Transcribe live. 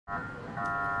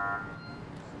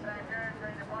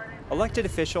Elected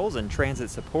officials and transit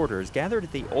supporters gathered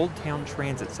at the Old Town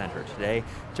Transit Center today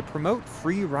to promote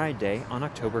Free Ride Day on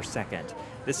October 2nd.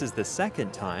 This is the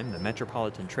second time the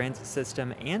Metropolitan Transit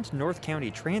System and North County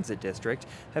Transit District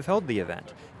have held the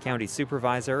event. County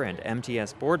Supervisor and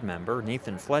MTS board member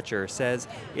Nathan Fletcher says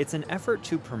it's an effort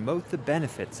to promote the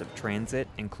benefits of transit,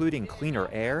 including cleaner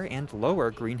air and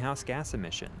lower greenhouse gas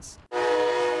emissions.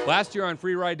 Last year on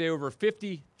Free Ride Day, over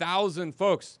 50,000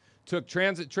 folks took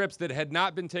transit trips that had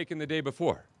not been taken the day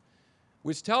before,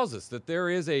 which tells us that there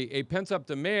is a pent-up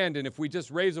demand, and if we just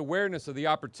raise awareness of the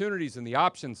opportunities and the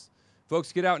options,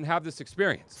 folks get out and have this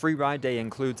experience. Free Ride Day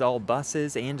includes all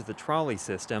buses and the trolley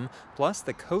system, plus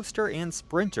the Coaster and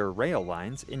Sprinter rail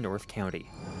lines in North County.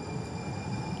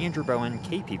 Andrew Bowen,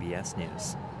 KPBS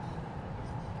News.